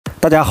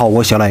大家好，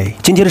我小磊。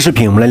今天的视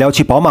频我们来聊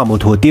起宝马摩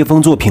托巅峰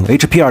作品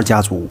HP2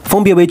 家族，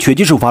分别为拳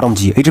击手发动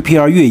机、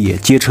HP2 越野、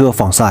街车、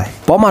仿赛。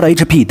宝马的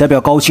HP 代表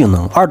高性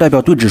能，2代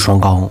表对置双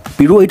缸，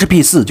比如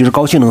HP4 就是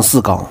高性能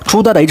4缸。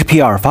初代的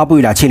HP2 发布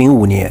于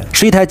2005年，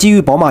是一台基于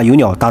宝马有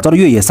鸟打造的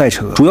越野赛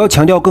车，主要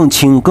强调更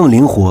轻、更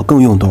灵活、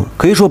更运动。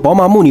可以说，宝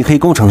马慕尼黑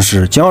工程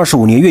师将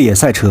25年越野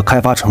赛车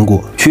开发成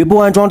果全部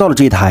安装到了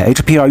这台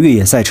HP2 越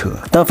野赛车，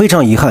但非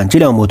常遗憾，这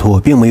辆摩托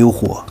并没有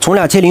火。从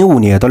2005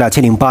年到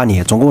2008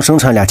年，总共生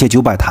产2900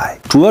台。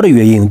主要的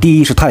原因，第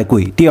一是太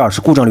贵，第二是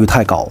故障率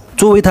太高。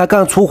作为一台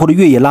干粗活的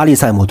越野拉力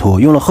赛摩托，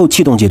用了后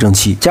气动节震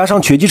器，加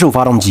上拳击手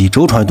发动机、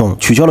轴传动，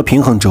取消了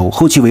平衡轴，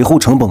后期维护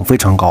成本非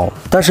常高。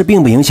但是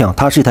并不影响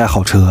它是一台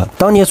好车。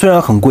当年虽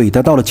然很贵，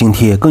但到了今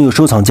天更有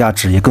收藏价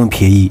值，也更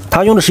便宜。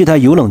它用的是一台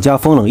油冷加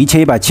风冷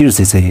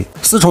 1170cc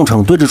 4冲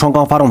程对置双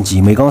缸发动机，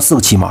每缸4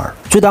个气门，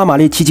最大马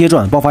力7000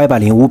转，爆发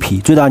105匹，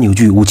最大扭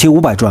矩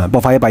5500转，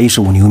爆发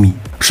115牛米。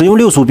使用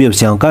6速变速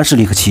箱干式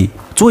离合器。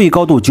座椅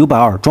高度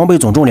920，装备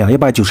总重量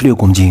196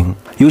公斤，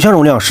油箱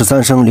容量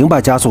13升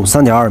，0-100加速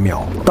3.2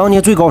秒，当年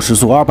最高时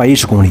速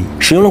210公里，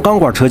使用了钢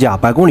管车架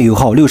，100公里油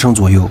耗6升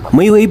左右，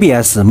没有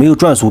ABS， 没有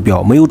转速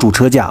表，没有主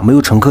车架，没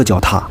有乘客脚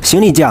踏，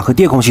行李架和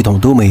电控系统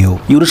都没有，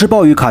有的是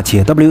鲍鱼卡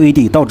钳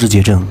WAD 倒置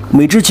节震，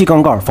美制气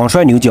缸盖，防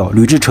摔牛角，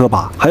铝制车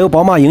把，还有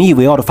宝马引以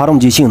为傲的发动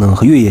机性能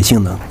和越野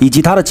性能，以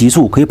及它的极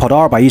速可以跑到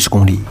210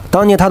公里。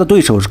当年它的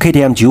对手是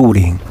KTM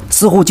 950，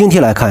似乎今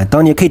天来看，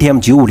当年 KTM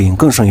 950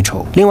更胜一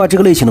筹。另外，这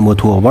个类型的摩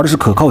托玩的是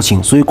可靠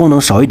性，所以功能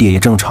少一点也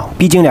正常，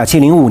毕竟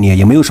2005年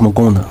也没有什么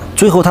功能。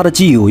最后它的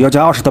机油要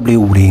加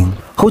 20W50。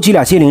后期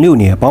2006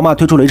年，宝马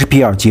推出了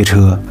HP2 街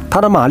车，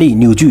它的马力、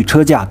扭矩、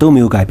车架都没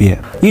有改变，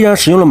依然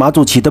使用了马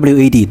祖奇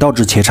WAD 倒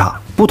置切叉。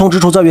不同之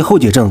处在于后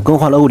减震更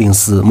换了欧林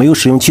斯，没有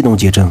使用气动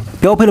节震，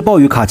标配了鲍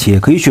鱼卡钳，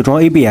可以选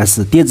装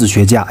ABS 电子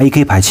悬架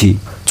AK 排气。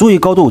座椅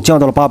高度降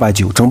到了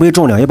890，整备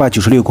重量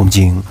196公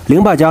斤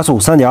，0-100加速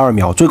3.2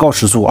秒，最高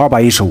时速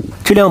215。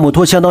这辆摩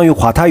托相当于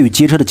滑胎与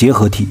街车的结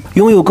合体，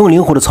拥有更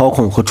灵活的操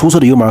控和出色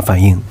的油门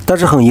反应。但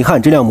是很遗憾，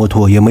这辆摩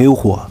托也没有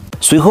火。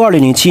随后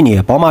2007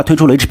年，宝马推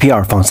出了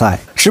HP2 仿赛，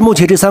是目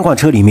前这3款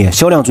车里面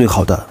销量最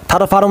好的。它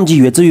的发动机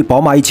源自于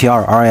宝马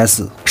172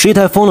 RS， 是一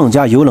台风冷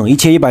加油冷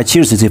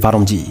 1170cc 发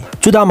动机，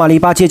最大马力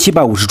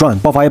8750转，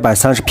爆发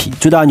130匹，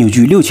最大扭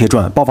矩6000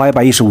转，爆发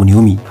115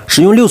牛米。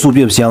使用6速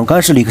变速箱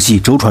干式离合器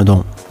轴传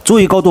动，座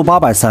椅高度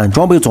830，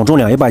装备总重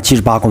量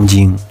178公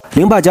斤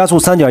，0-100加速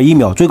3.1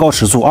秒，最高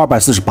时速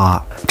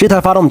248。这台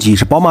发动机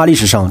是宝马历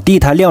史上第一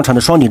台量产的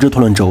双顶置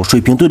凸轮轴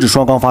水平对置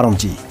双缸发动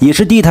机，也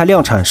是第一台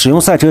量产使用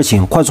赛车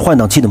型快速换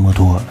挡器的摩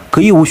托，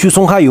可以无需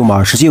松开油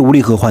门实现无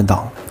离合换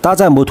挡。搭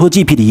载摩托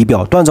GP 的仪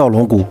表、锻造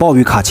龙骨、鲍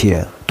鱼卡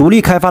钳，独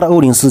立开发的欧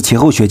林斯前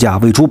后悬架、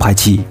尾出排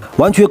气，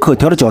完全可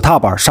调的脚踏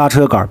板、刹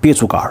车杆、变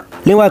速杆。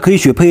另外可以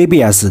选配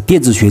ABS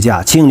电子悬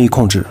架、轻引力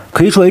控制。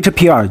可以说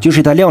HP2 就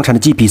是一台量产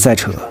的 GP 赛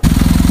车。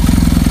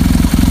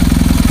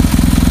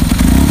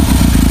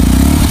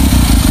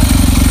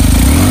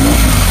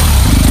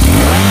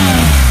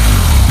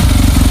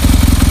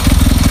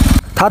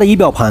它的仪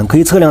表盘可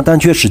以测量单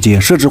圈时间，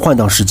设置换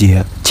挡时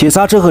间。前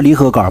刹车和离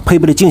合杆配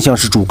备了镜像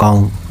式主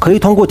缸，可以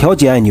通过调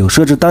节按钮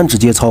设置单指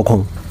节操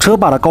控。车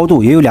把的高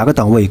度也有2个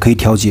档位可以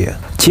调节，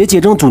前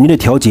减震阻尼的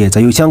调节在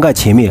油箱盖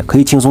前面，可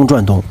以轻松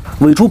转动。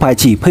尾出排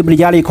气配备了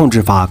压力控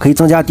制阀，可以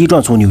增加低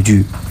转速扭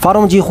矩。发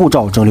动机护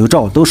罩、整流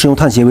罩都使用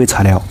碳纤维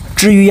材料。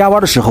至于压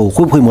弯的时候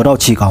会不会磨到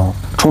气缸，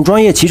从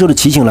专业骑手的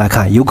骑行来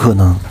看，有可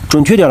能。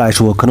准确点来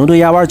说，可能对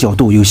压弯角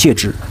度有限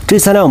制。这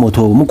3辆摩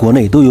托我们国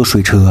内都有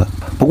水车，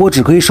不过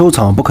只可以收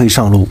藏，不可以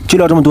上路。就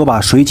聊这么多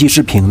吧，水一期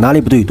视频哪里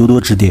不对多多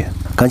指点。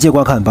感谢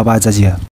观看，拜拜，再见。